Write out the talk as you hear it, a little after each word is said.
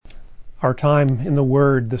Our time in the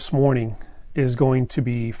Word this morning is going to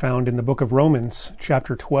be found in the book of Romans,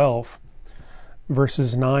 chapter 12,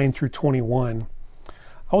 verses 9 through 21.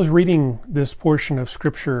 I was reading this portion of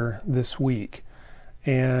Scripture this week,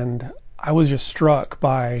 and I was just struck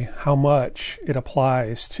by how much it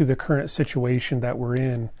applies to the current situation that we're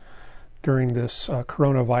in during this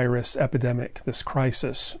coronavirus epidemic, this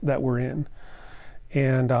crisis that we're in.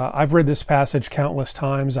 And I've read this passage countless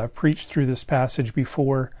times. I've preached through this passage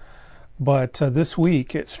before. But this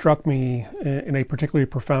week, it struck me in a particularly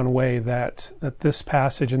profound way that this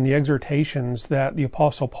passage and the exhortations that the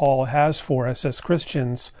Apostle Paul has for us as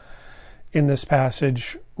Christians in this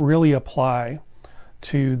passage really apply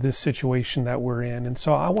to this situation that we're in. And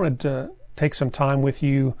so I wanted to take some time with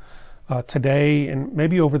you today and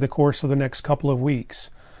maybe over the course of the next couple of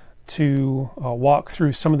weeks to walk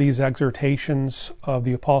through some of these exhortations of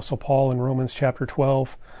the Apostle Paul in Romans chapter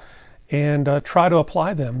 12 and try to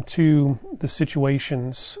apply them to the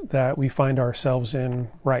situations that we find ourselves in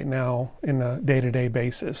right now in a day-to-day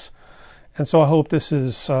basis. And so I hope this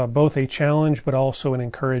is both a challenge but also an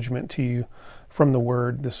encouragement to you from the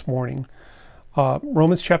Word this morning.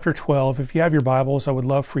 Romans chapter 12, if you have your Bibles, I would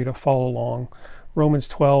love for you to follow along. Romans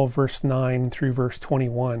 12, verse 9 through verse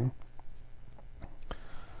 21.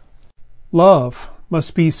 Love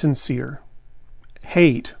must be sincere.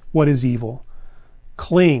 Hate what is evil.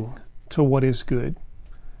 Cling to what is good.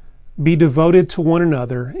 Be devoted to one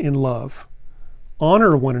another in love.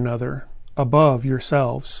 Honor one another above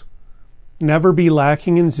yourselves. Never be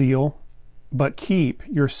lacking in zeal, but keep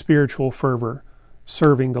your spiritual fervor,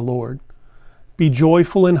 serving the Lord. Be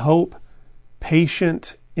joyful in hope,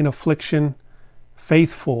 patient in affliction,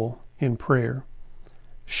 faithful in prayer.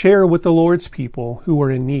 Share with the Lord's people who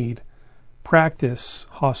are in need. Practice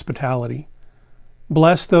hospitality.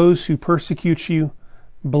 Bless those who persecute you.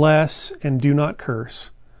 Bless and do not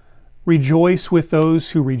curse. Rejoice with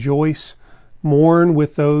those who rejoice. Mourn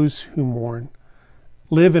with those who mourn.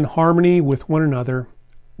 Live in harmony with one another.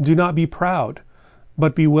 Do not be proud,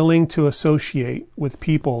 but be willing to associate with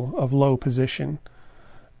people of low position.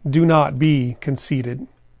 Do not be conceited.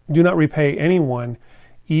 Do not repay anyone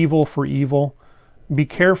evil for evil. Be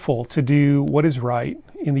careful to do what is right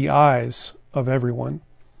in the eyes of everyone.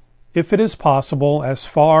 If it is possible, as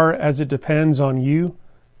far as it depends on you,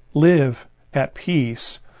 live at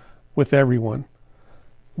peace with everyone.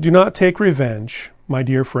 Do not take revenge, my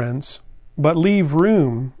dear friends, but leave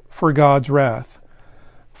room for God's wrath.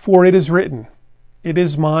 For it is written, "It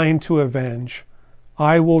is mine to avenge.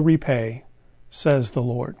 I will repay, says the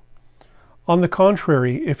Lord." On the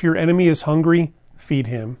contrary, if your enemy is hungry, feed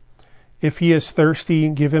him. If he is thirsty,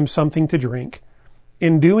 give him something to drink.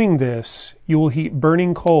 In doing this, you will heap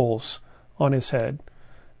burning coals on his head.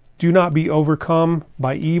 Do not be overcome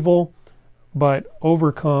by evil, but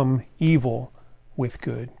overcome evil with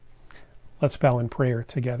good. Let's bow in prayer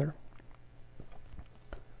together.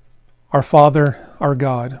 Our Father, our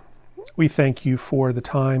God, we thank you for the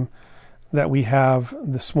time that we have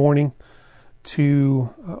this morning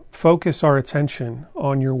to focus our attention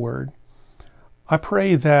on your word. I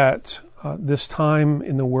pray that this time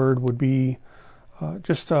in the word would be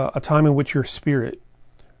just a time in which your Spirit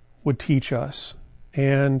would teach us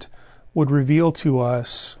and would reveal to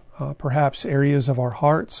us perhaps areas of our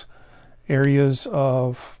hearts, areas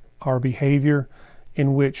of our behavior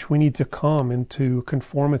in which we need to come into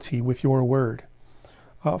conformity with your word.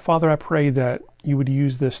 Father, I pray that you would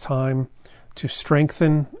use this time to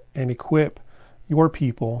strengthen and equip your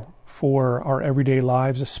people for our everyday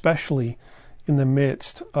lives, especially in the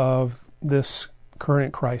midst of this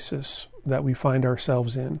current crisis that we find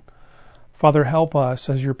ourselves in. Father, help us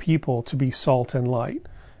as your people to be salt and light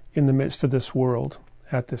in the midst of this world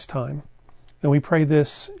at this time. And we pray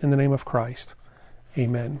this in the name of Christ.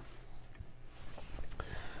 Amen.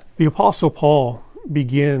 The Apostle Paul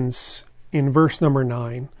begins in verse number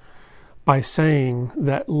 9 by saying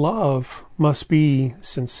that love must be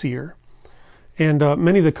sincere. And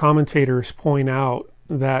many of the commentators point out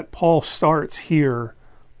that Paul starts here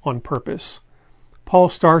on purpose. Paul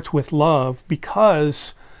starts with love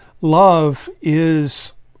because love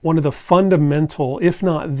is one of the fundamental, if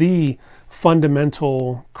not the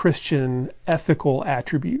fundamental Christian ethical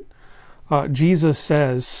attribute. Jesus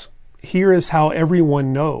says, "Here is how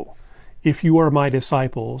everyone know if you are my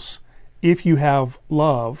disciples, if you have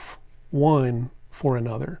love one for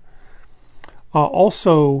another."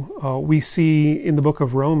 Also, we see in the book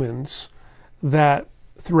of Romans that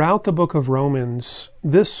throughout the book of Romans,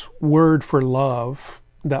 this word for love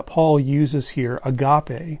that Paul uses here,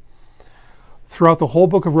 agape, throughout the whole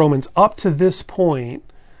book of Romans, up to this point,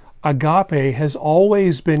 agape has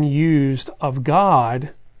always been used of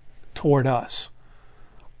God toward us,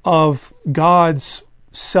 of God's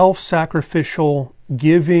self-sacrificial,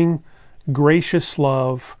 giving, gracious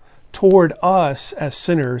love toward us as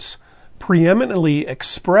sinners, preeminently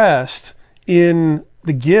expressed in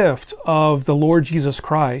the gift of the Lord Jesus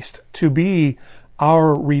Christ to be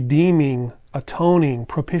our redeeming, atoning,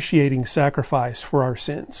 propitiating sacrifice for our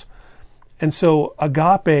sins. And so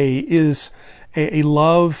agape is a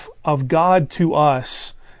love of God to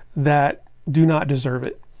us that do not deserve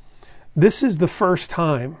it. This is the first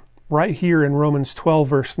time, right here in Romans 12,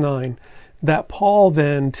 verse 9, that Paul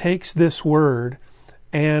then takes this word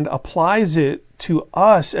and applies it to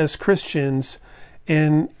us as Christians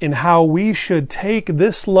in how we should take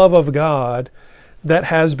this love of God that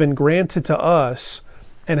has been granted to us,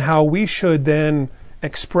 and how we should then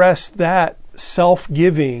express that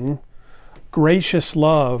self-giving, gracious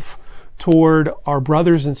love toward our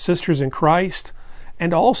brothers and sisters in Christ,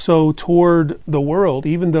 and also toward the world,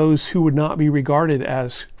 even those who would not be regarded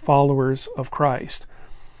as followers of Christ.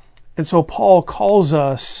 And so Paul calls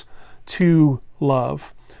us to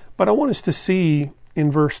love. But I want us to see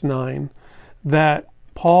in verse 9 that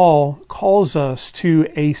Paul calls us to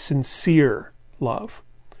a sincere love.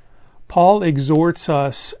 Paul exhorts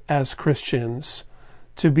us as Christians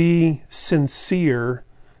to be sincere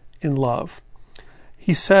in love.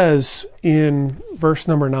 He says in verse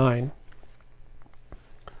number 9,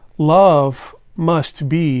 love must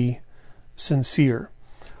be sincere.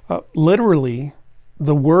 Literally,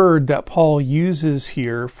 the word that Paul uses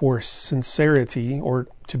here for sincerity, or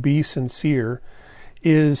to be sincere,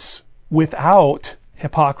 is without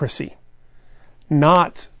hypocrisy,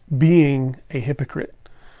 not being a hypocrite.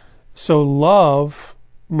 So love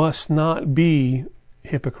must not be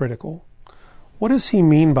hypocritical. What does he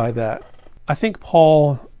mean by that? I think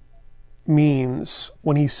Paul means,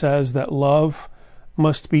 when he says that love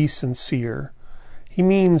must be sincere, he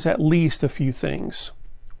means at least a few things.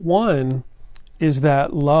 One is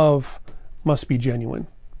that love must be genuine.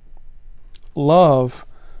 Love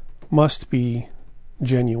must be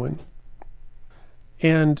genuine.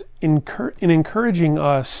 And in encouraging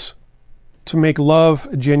us to make love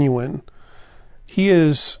genuine,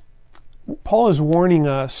 Paul is warning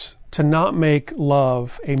us to not make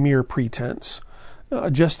love a mere pretense,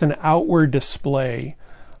 just an outward display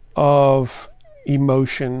of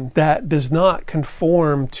emotion that does not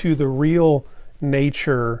conform to the real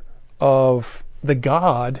nature of the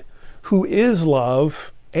God who is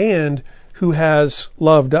love and who has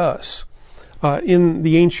loved us. In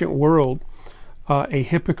the ancient world, a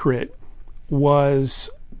hypocrite was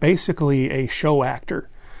basically a show actor,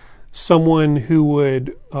 someone who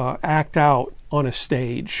would act out on a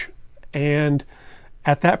stage. And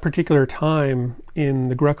at that particular time in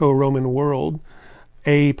the Greco-Roman world,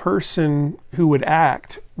 a person who would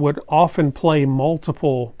act would often play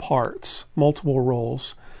multiple parts, multiple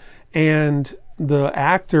roles, and the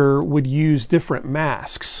actor would use different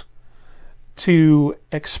masks to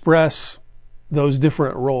express those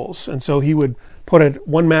different roles. And so he would put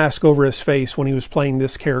one mask over his face when he was playing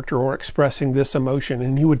this character or expressing this emotion,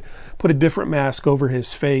 and he would put a different mask over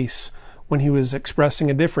his face when he was expressing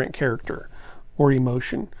a different character or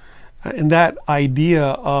emotion. And that idea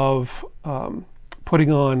of putting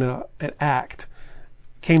on an act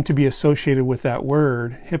came to be associated with that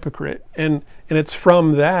word, hypocrite. And it's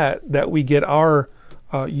from that we get our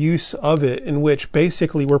use of it, in which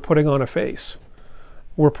basically we're putting on a face.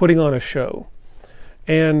 We're putting on a show.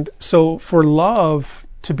 And so for love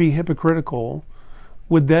to be hypocritical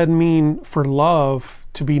would then mean for love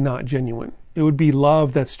to be not genuine. It would be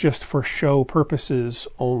love that's just for show purposes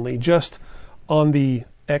only, just on the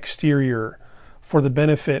exterior for the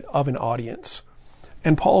benefit of an audience.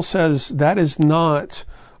 And Paul says that is not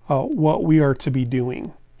what we are to be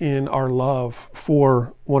doing in our love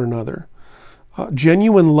for one another.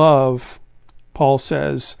 Genuine love, Paul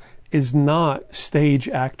says, is not stage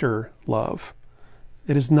actor love.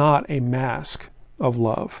 It is not a mask of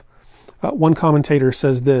love. One commentator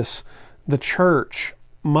says this: the church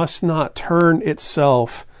must not turn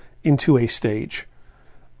itself into a stage,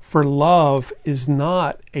 for love is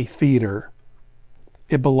not a theater.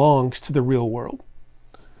 It belongs to the real world.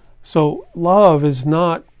 So love is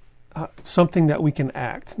not something that we can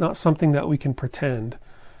act, not something that we can pretend,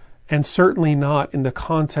 and certainly not in the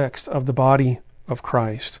context of the body of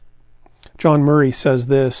Christ. John Murray says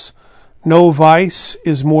this: no vice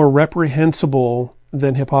is more reprehensible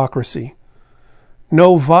than hypocrisy.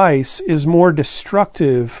 No vice is more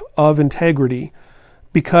destructive of integrity,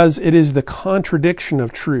 because it is the contradiction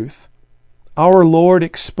of truth. Our Lord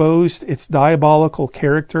exposed its diabolical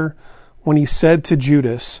character when he said to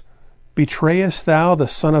Judas, "Betrayest thou the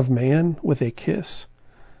Son of Man with a kiss?"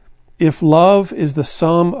 If love is the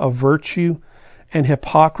sum of virtue and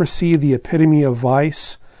hypocrisy the epitome of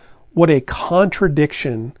vice, what a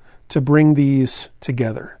contradiction to bring these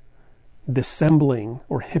together. Dissembling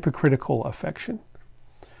or hypocritical affection.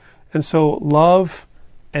 And so love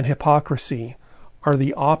and hypocrisy are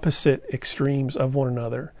the opposite extremes of one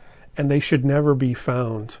another, and they should never be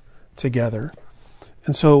found together.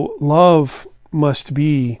 And so love must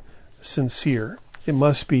be sincere. It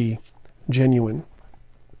must be genuine.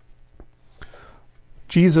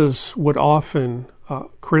 Jesus would often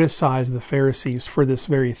criticize the Pharisees for this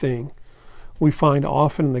very thing. We find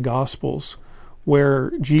often in the Gospels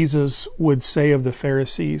where Jesus would say of the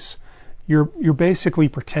Pharisees, you're basically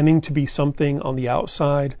pretending to be something on the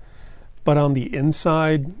outside, but on the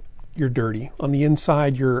inside, you're dirty. On the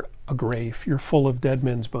inside, you're a grave. You're full of dead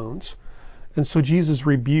men's bones. And so Jesus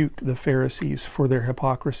rebuked the Pharisees for their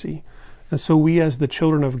hypocrisy. And so we as the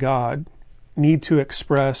children of God need to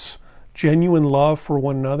express genuine love for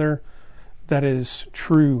one another that is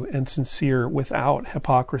true and sincere without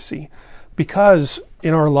hypocrisy. Because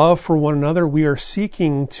in our love for one another, we are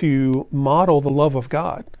seeking to model the love of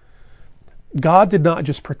God. God did not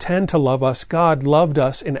just pretend to love us. God loved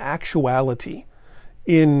us in actuality,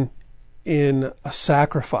 in a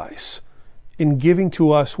sacrifice, in giving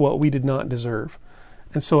to us what we did not deserve.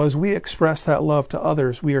 And so as we express that love to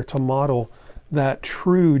others, we are to model that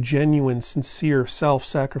true, genuine, sincere,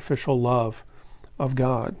 self-sacrificial love of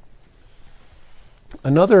God.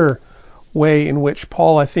 Another way in which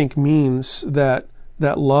Paul, I think, means that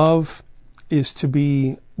love is to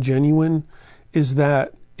be genuine is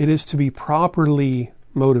that it is to be properly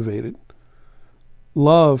motivated.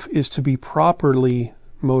 Love is to be properly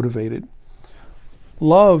motivated.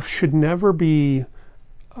 Love should never be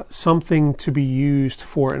something to be used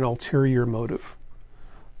for an ulterior motive,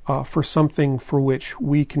 for something for which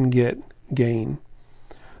we can get gain.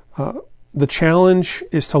 The challenge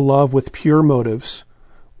is to love with pure motives,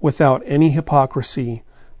 without any hypocrisy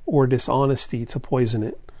or dishonesty to poison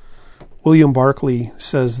it. William Barclay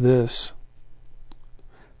says this: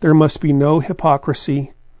 there must be no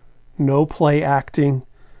hypocrisy, no play acting,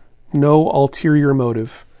 no ulterior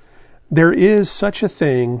motive. There is such a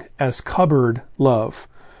thing as cupboard love,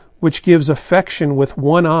 which gives affection with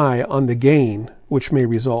one eye on the gain which may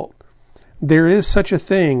result. There is such a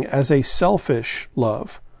thing as a selfish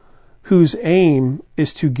love, whose aim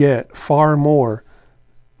is to get far more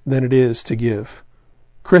than it is to give.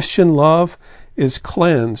 Christian love is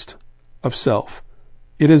cleansed of self.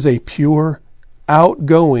 It is a pure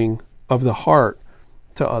outgoing of the heart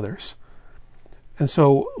to others. And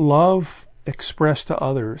so love expressed to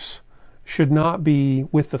others should not be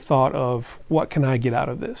with the thought of, what can I get out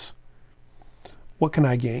of this? What can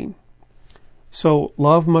I gain? So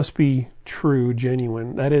love must be true,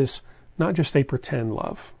 genuine. That is not just a pretend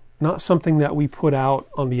love, not something that we put out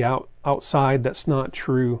on the outside that's not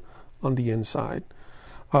true on the inside.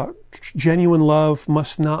 Genuine love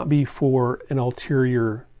must not be for an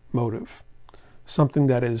ulterior motive, something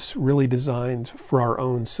that is really designed for our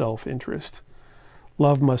own self-interest.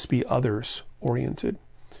 Love must be others-oriented.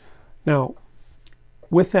 Now,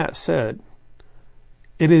 with that said,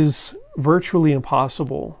 it is virtually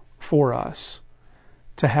impossible for us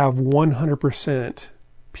to have 100%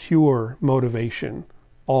 pure motivation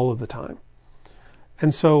all of the time.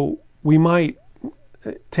 And so we might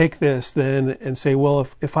take this then and say, well,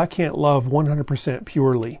 if I can't love 100%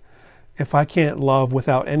 purely, if I can't love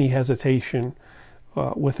without any hesitation,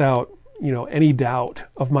 without any doubt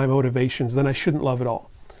of my motivations, then I shouldn't love at all.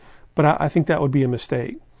 But I think that would be a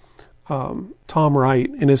mistake. Tom Wright,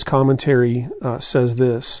 in his commentary, says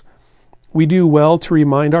this: we do well to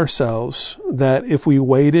remind ourselves that if we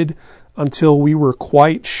waited until we were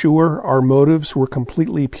quite sure our motives were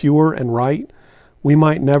completely pure and right, we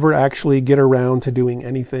might never actually get around to doing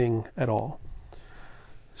anything at all.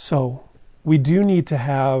 So we do need to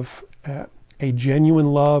have a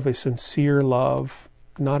genuine love, a sincere love,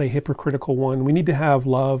 not a hypocritical one. We need to have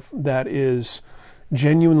love that is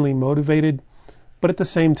genuinely motivated, but at the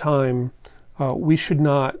same time, we should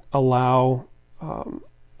not allow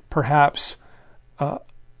perhaps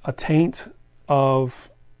a taint of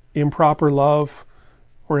improper love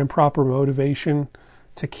or improper motivation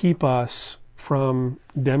to keep us from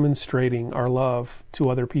demonstrating our love to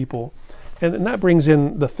other people. And that brings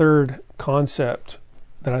in the third concept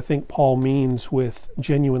that I think Paul means with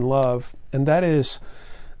genuine love, and that is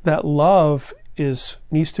that love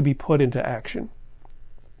needs to be put into action.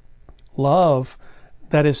 Love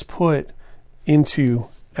that is put into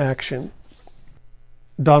action.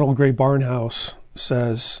 Donald Gray Barnhouse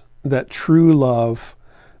says that true love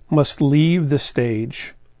must leave the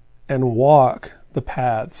stage and walk the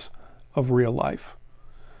paths of real life.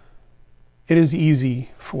 It is easy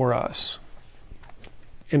for us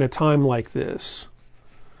in a time like this,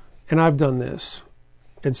 and I've done this,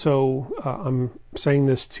 and so I'm saying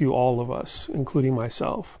this to all of us, including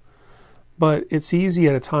myself, but it's easy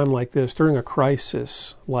at a time like this, during a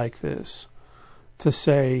crisis like this, to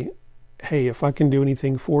say, hey, if I can do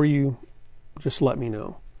anything for you, just let me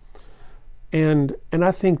know. And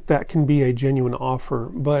I think that can be a genuine offer,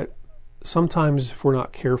 but sometimes if we're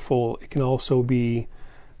not careful, it can also be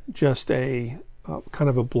just a kind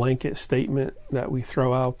of a blanket statement that we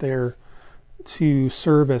throw out there to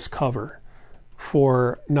serve as cover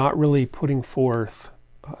for not really putting forth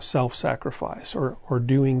self-sacrifice or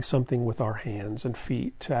doing something with our hands and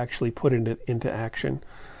feet to actually put it into action.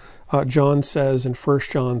 John says in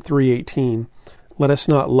 1 John 3:18, "Let us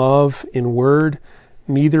not love in word,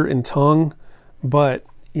 neither in tongue, but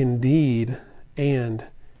in deed and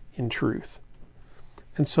in truth."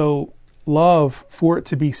 And so love, for it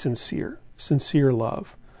to be sincere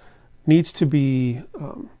love, needs to be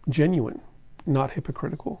genuine, not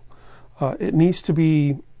hypocritical. It needs to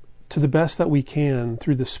be, to the best that we can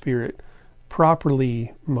through the Spirit,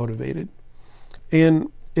 properly motivated.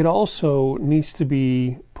 And it also needs to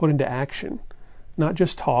be put into action, not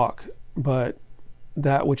just talk, but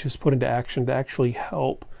that which is put into action to actually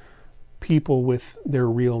help people with their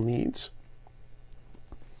real needs.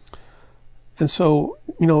 And so,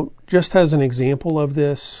 just as an example of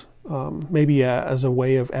this, maybe as a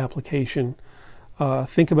way of application,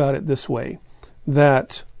 think about it this way,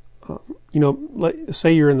 that,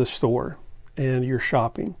 say you're in the store and you're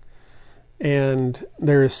shopping, and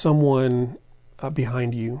there is someone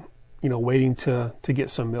behind you, waiting to get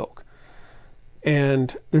some milk,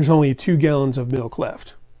 and there's only 2 gallons of milk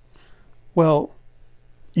left. Well,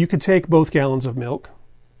 you could take both gallons of milk,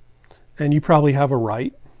 and you probably have a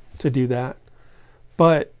right to do that.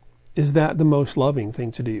 But is that the most loving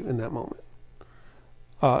thing to do in that moment?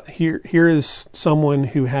 Here is someone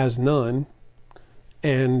who has none,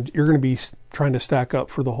 and you're going to be trying to stack up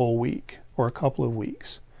for the whole week or a couple of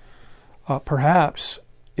weeks. Perhaps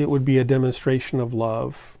it would be a demonstration of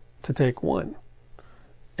love to take one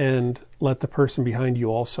and let the person behind you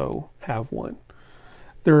also have one.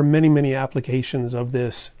 There are many, many applications of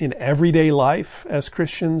this in everyday life as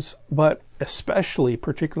Christians, but especially,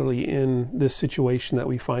 particularly in this situation that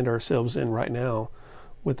we find ourselves in right now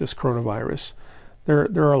with this coronavirus. There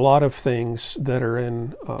are a lot of things that are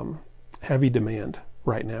in heavy demand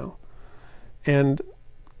right now. And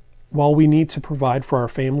while we need to provide for our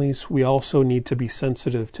families, we also need to be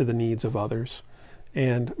sensitive to the needs of others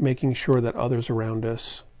and making sure that others around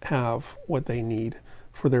us have what they need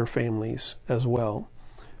for their families as well.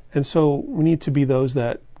 And so we need to be those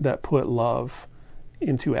that put love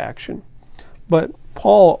into action. But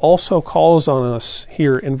Paul also calls on us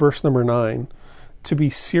here in verse number 9 to be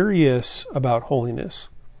serious about holiness.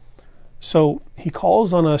 So he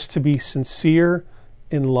calls on us to be sincere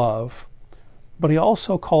in love, but he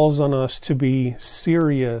also calls on us to be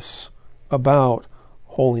serious about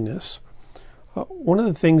holiness. One of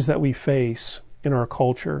the things that we face in our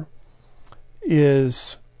culture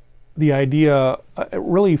is the idea,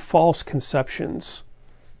 really false conceptions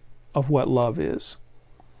of what love is.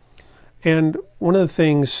 And one of the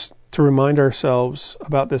things to remind ourselves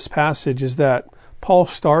about this passage is that Paul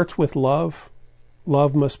starts with love.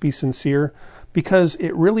 Love must be sincere, because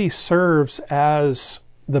it really serves as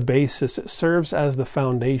the basis. It serves as the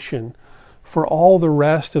foundation for all the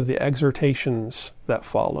rest of the exhortations that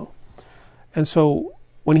follow. And so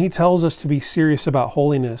when he tells us to be serious about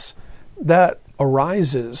holiness, that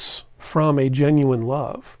arises from a genuine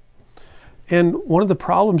love. And one of the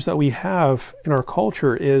problems that we have in our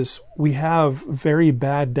culture is we have very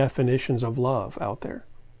bad definitions of love out there.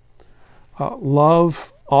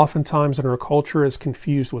 Love, oftentimes in our culture, is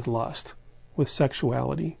confused with lust, with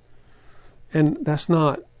sexuality. And that's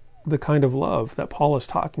not the kind of love that Paul is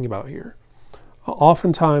talking about here.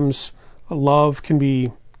 Oftentimes, love can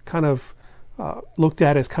be kind of looked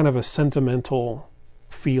at as kind of a sentimental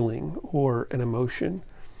feeling or an emotion.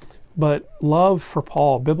 But love for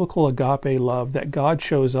Paul, biblical agape love that God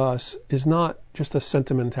shows us, is not just a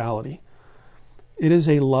sentimentality. It is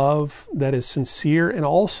a love that is sincere, and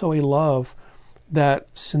also a love that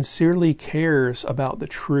sincerely cares about the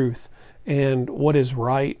truth and what is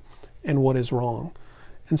right and what is wrong.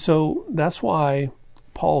 And so that's why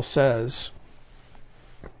Paul says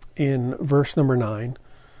in verse number 9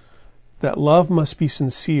 that love must be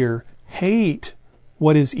sincere, hate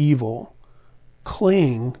what is evil,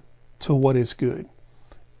 cling to what is good.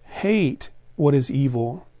 Hate what is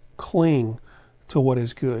evil, cling to what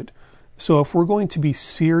is good. So if we're going to be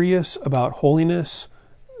serious about holiness,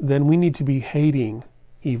 then we need to be hating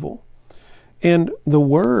evil. And the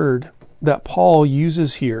word that Paul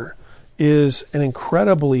uses here is an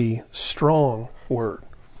incredibly strong word.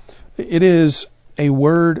 It is a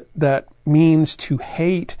word that means to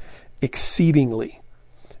hate exceedingly.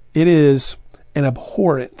 It is an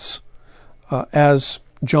abhorrence. As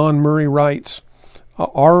John Murray writes,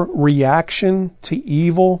 our reaction to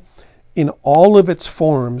evil in all of its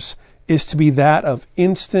forms is to be that of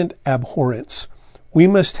instant abhorrence. We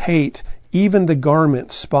must hate even the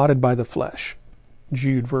garment spotted by the flesh.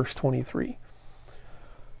 Jude, verse 23.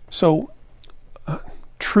 So,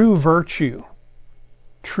 true virtue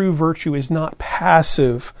is not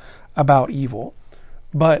passive about evil,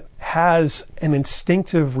 but has an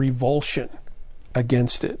instinctive revulsion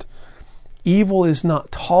against it. Evil is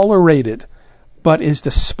not tolerated, but is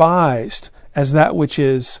despised as that which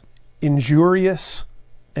is injurious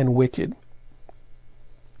and wicked.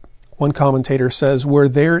 One commentator says, where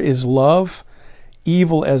there is love,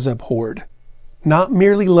 evil is abhorred, not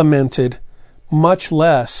merely lamented, much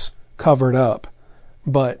less covered up,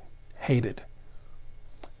 but hated.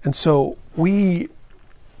 And so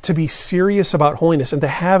to be serious about holiness and to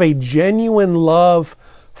have a genuine love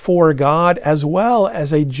for God as well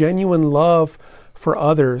as a genuine love for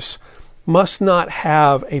others must not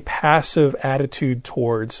have a passive attitude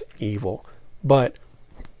towards evil, but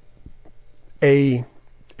a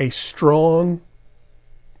strong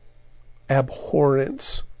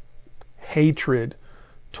abhorrence, hatred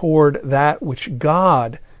toward that which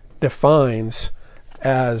God defines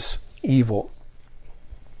as evil.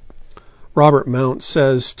 Robert Mount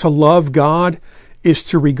says, to love God is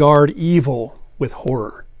to regard evil with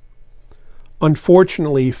horror.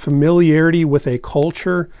 Unfortunately, familiarity with a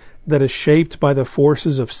culture that is shaped by the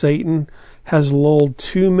forces of Satan has lulled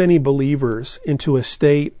too many believers into a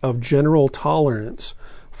state of general tolerance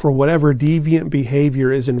for whatever deviant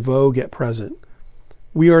behavior is in vogue at present.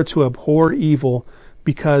 We are to abhor evil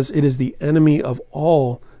because it is the enemy of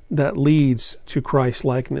all that leads to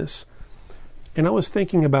Christ-likeness. And I was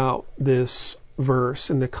thinking about this verse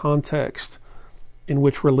in the context in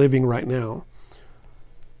which we're living right now.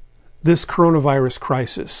 This coronavirus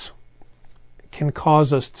crisis can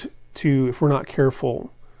cause us to, if we're not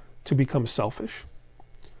careful, to become selfish,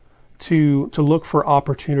 to look for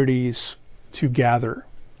opportunities to gather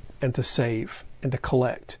and to save and to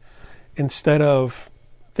collect instead of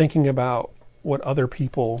thinking about what other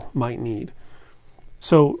people might need.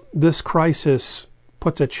 So this crisis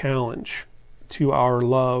puts a challenge to our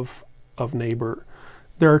love of neighbor.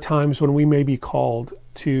 There are times when we may be called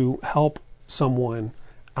to help someone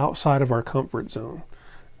outside of our comfort zone,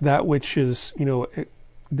 that which is, it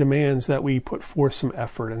demands that we put forth some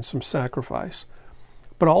effort and some sacrifice.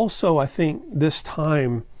 But also, I think this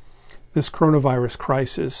time, this coronavirus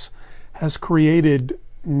crisis has created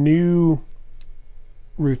new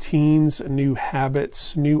routines, new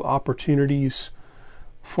habits, new opportunities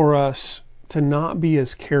for us to not be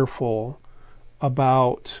as careful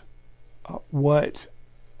about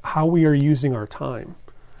how we are using our time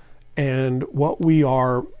and what we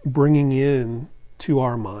are bringing in to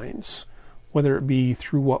our minds, whether it be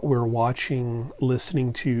through what we're watching,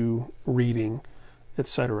 listening to, reading,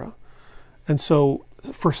 etc. And so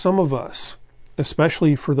for some of us,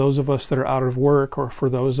 especially for those of us that are out of work or for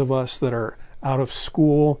those of us that are out of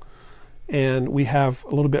school and we have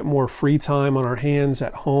a little bit more free time on our hands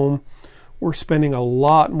at home, we're spending a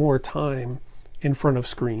lot more time in front of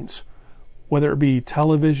screens, whether it be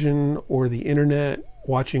television or the internet,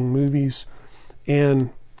 watching movies. And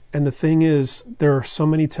the thing is, there are so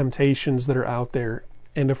many temptations that are out there.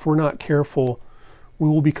 And if we're not careful, we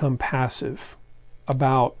will become passive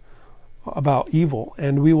about evil,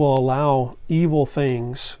 and we will allow evil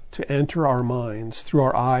things to enter our minds through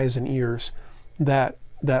our eyes and ears that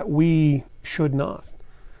we should not.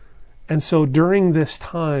 And so during this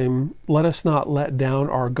time, let us not let down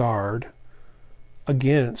our guard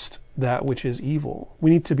against that which is evil.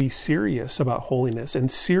 We need to be serious about holiness, and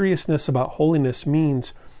seriousness about holiness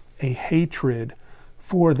means a hatred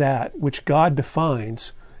for that which God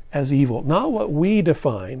defines as evil. Not what we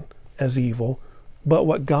define as evil, but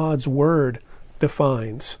what God's Word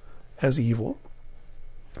defines as evil.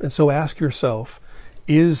 And so ask yourself,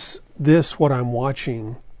 is this what I'm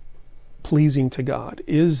watching pleasing to God?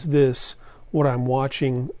 Is this what I'm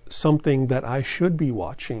watching something that I should be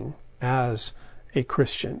watching as a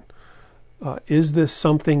Christian? Is this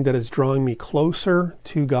something that is drawing me closer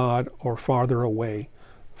to God or farther away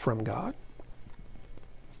from God?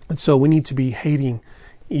 And so we need to be hating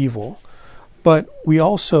evil, but we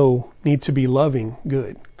also need to be loving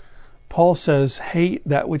good. Paul says, hate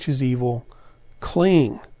that which is evil,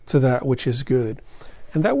 cling to that which is good.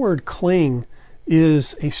 And that word cling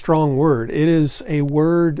is a strong word. It is a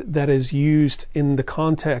word that is used in the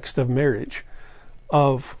context of marriage,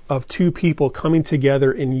 of two people coming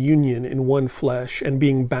together in union in one flesh and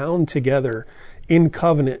being bound together in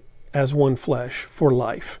covenant as one flesh for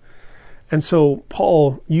life. And so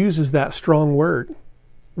Paul uses that strong word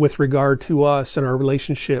with regard to us and our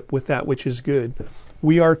relationship with that which is good.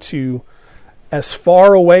 We are to, as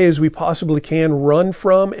far away as we possibly can, run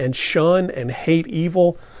from and shun and hate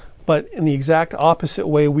evil. But in the exact opposite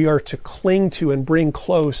way, we are to cling to and bring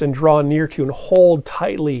close and draw near to and hold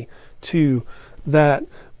tightly to that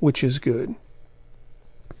which is good.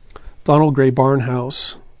 Donald Gray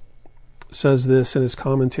Barnhouse says this in his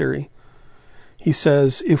commentary. He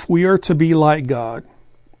says, if we are to be like God,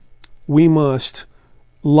 we must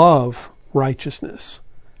love righteousness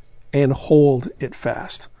and hold it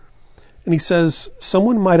fast. And he says,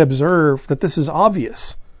 someone might observe that this is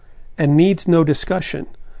obvious and needs no discussion,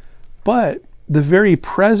 but the very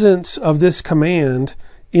presence of this command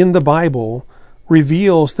in the Bible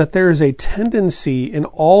reveals that there is a tendency in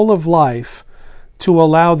all of life to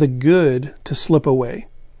allow the good to slip away.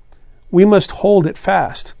 We must hold it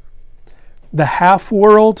fast. The half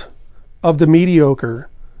world of the mediocre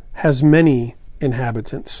has many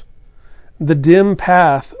inhabitants. The dim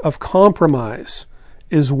path of compromise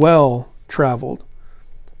is well traveled.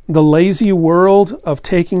 The lazy world of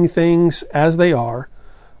taking things as they are,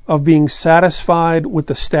 of being satisfied with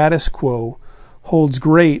the status quo, holds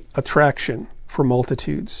great attraction for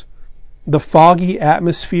multitudes. The foggy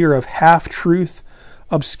atmosphere of half-truth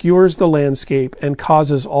obscures the landscape and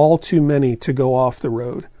causes all too many to go off the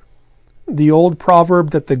road. The old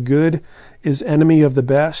proverb that the good is enemy of the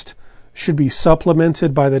best should be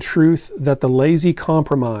supplemented by the truth that the lazy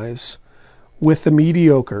compromise with the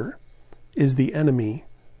mediocre is the enemy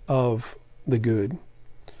of the good.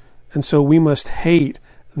 And so we must hate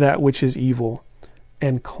that which is evil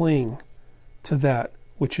and cling to that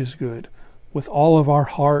which is good with all of our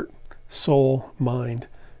heart, soul, mind,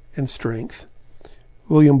 and strength.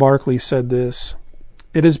 William Barclay said this,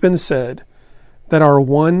 "It has been said that our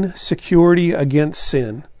one security against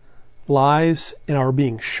sin lies in our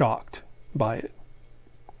being shocked by it."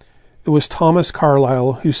 It was Thomas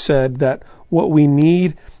Carlyle who said that what we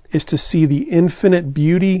need is to see the infinite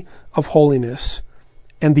beauty of holiness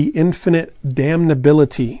and the infinite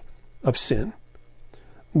damnability of sin.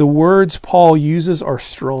 The words Paul uses are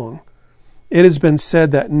strong. It has been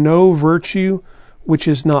said that no virtue which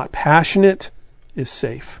is not passionate is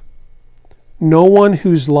safe. No one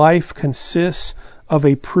whose life consists of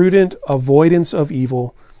a prudent avoidance of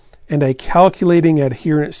evil and a calculating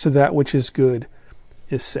adherence to that which is good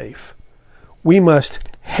is safe. We must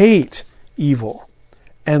hate evil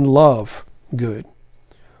and love good.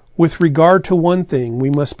 With regard to one thing, we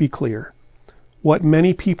must be clear. What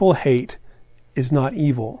many people hate is not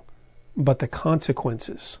evil, but the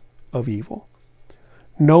consequences of evil.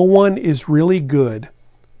 No one is really good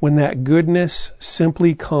when that goodness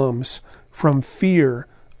simply comes from fear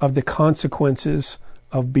of the consequences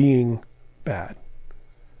of being bad.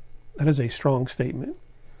 That is a strong statement.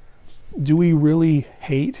 Do we really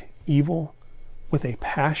hate evil with a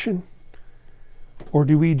passion? Or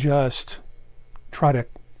do we just try to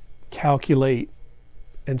calculate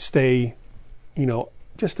and stay,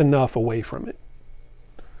 just enough away from it?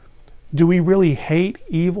 Do we really hate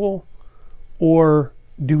evil, or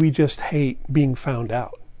do we just hate being found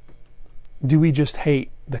out? Do we just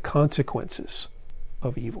hate the consequences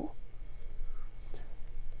of evil?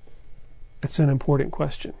 It's an important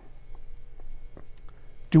question.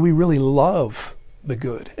 Do we really love the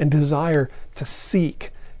good and desire to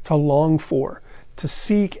seek, to long for, to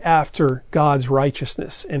seek after God's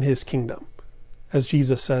righteousness and His kingdom, as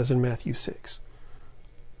Jesus says in Matthew 6?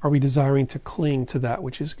 Are we desiring to cling to that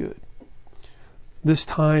which is good? This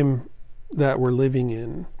time that we're living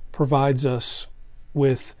in provides us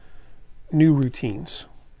with new routines,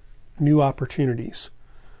 new opportunities,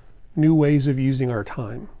 new ways of using our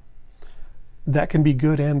time. That can be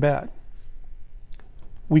good and bad.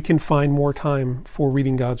 We can find more time for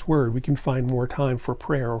reading God's Word. We can find more time for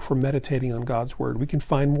prayer or for meditating on God's Word. We can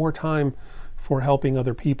find more time for helping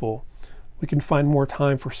other people. We can find more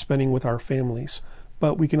time for spending with our families.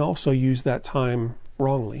 But we can also use that time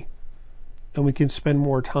wrongly. And we can spend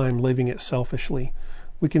more time living it selfishly.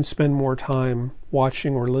 We can spend more time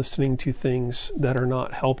watching or listening to things that are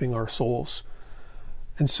not helping our souls.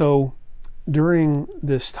 And so during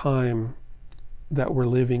this time that we're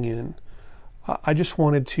living in, I just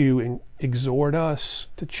wanted to exhort us,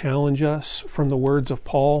 to challenge us from the words of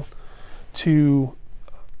Paul to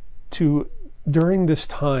during this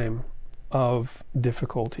time of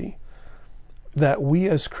difficulty, that we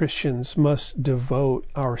as Christians must devote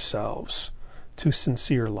ourselves to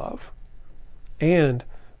sincere love. And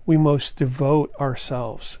we must devote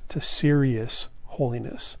ourselves to serious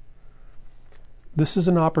holiness. This is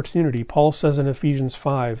an opportunity. Paul says in Ephesians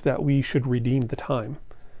 5 that we should redeem the time.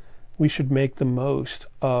 We should make the most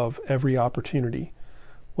of every opportunity.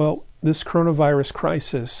 Well, this coronavirus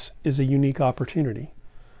crisis is a unique opportunity.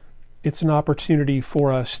 It's an opportunity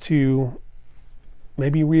for us to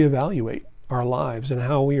maybe reevaluate our lives and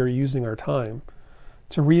how we are using our time,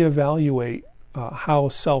 to reevaluate how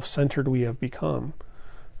self-centered we have become,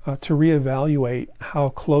 to reevaluate how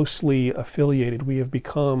closely affiliated we have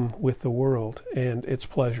become with the world and its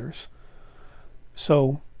pleasures.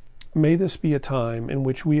 So may this be a time in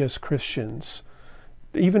which we as Christians,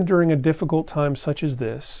 even during a difficult time such as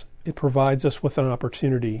this, it provides us with an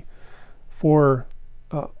opportunity for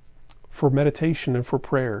meditation and for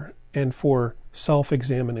prayer and for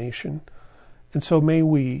self-examination. And so may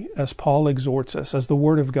we, as Paul exhorts us, as the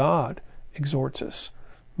Word of God exhorts us,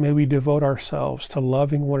 may we devote ourselves to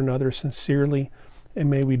loving one another sincerely, and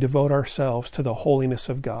may we devote ourselves to the holiness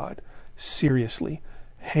of God seriously,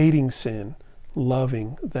 hating sin,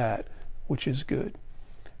 loving that which is good.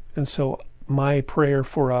 And so my prayer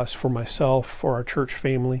for us, for myself, for our church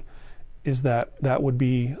family, is that that would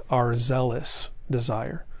be our zealous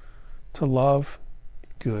desire, to love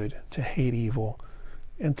good, to hate evil,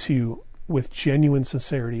 and to, with genuine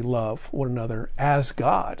sincerity, love one another as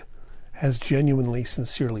God has genuinely,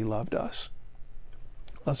 sincerely loved us.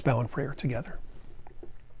 Let's bow in prayer together.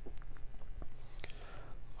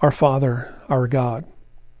 Our Father, our God,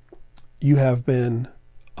 you have been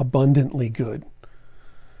abundantly good.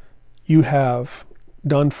 You have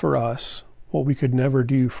done for us what we could never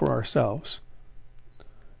do for ourselves.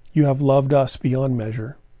 You have loved us beyond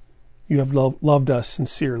measure. You have loved us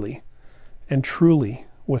sincerely and truly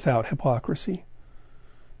without hypocrisy.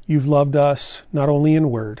 You've loved us not only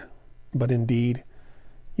in word, but in deed.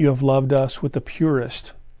 You have loved us with the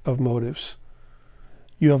purest of motives.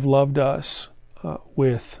 You have loved us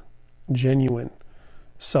with genuine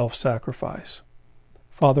self-sacrifice.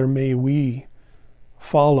 Father, may we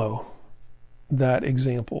follow that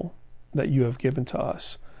example that you have given to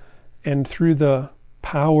us. And through the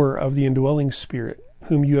power of the indwelling Spirit,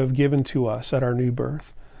 whom you have given to us at our new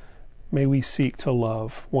birth, may we seek to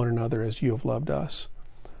love one another as you have loved us.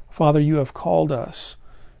 Father, you have called us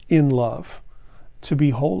in love to be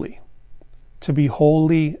holy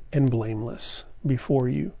and blameless before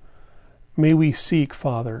you. May we seek,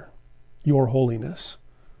 Father, your holiness.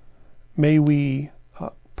 May we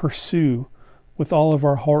pursue with all of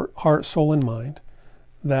our heart, soul, and mind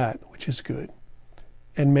that which is good.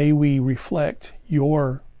 And may we reflect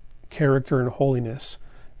your character and holiness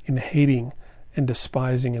in hating and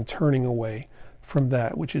despising and turning away from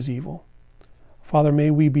that which is evil. Father, may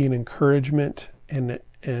we be an encouragement and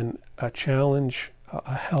a challenge,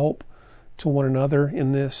 a help to one another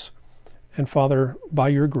in this. And Father, by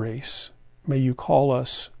your grace, may you call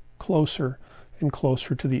us closer and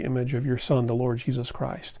closer to the image of your Son, the Lord Jesus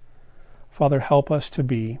Christ. Father, help us to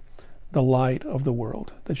be the light of the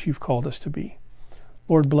world that you've called us to be.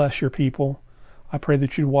 Lord, bless your people. I pray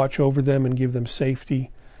that you'd watch over them and give them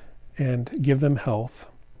safety and give them health.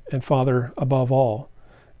 And Father, above all,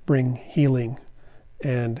 bring healing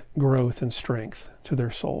and growth and strength to their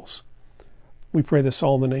souls. We pray this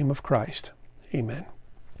all in the name of Christ. Amen.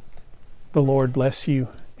 The Lord bless you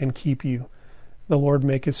and keep you. The Lord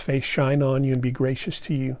make his face shine on you and be gracious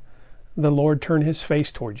to you. The Lord turn his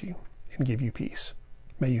face toward you and give you peace.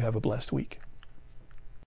 May you have a blessed week.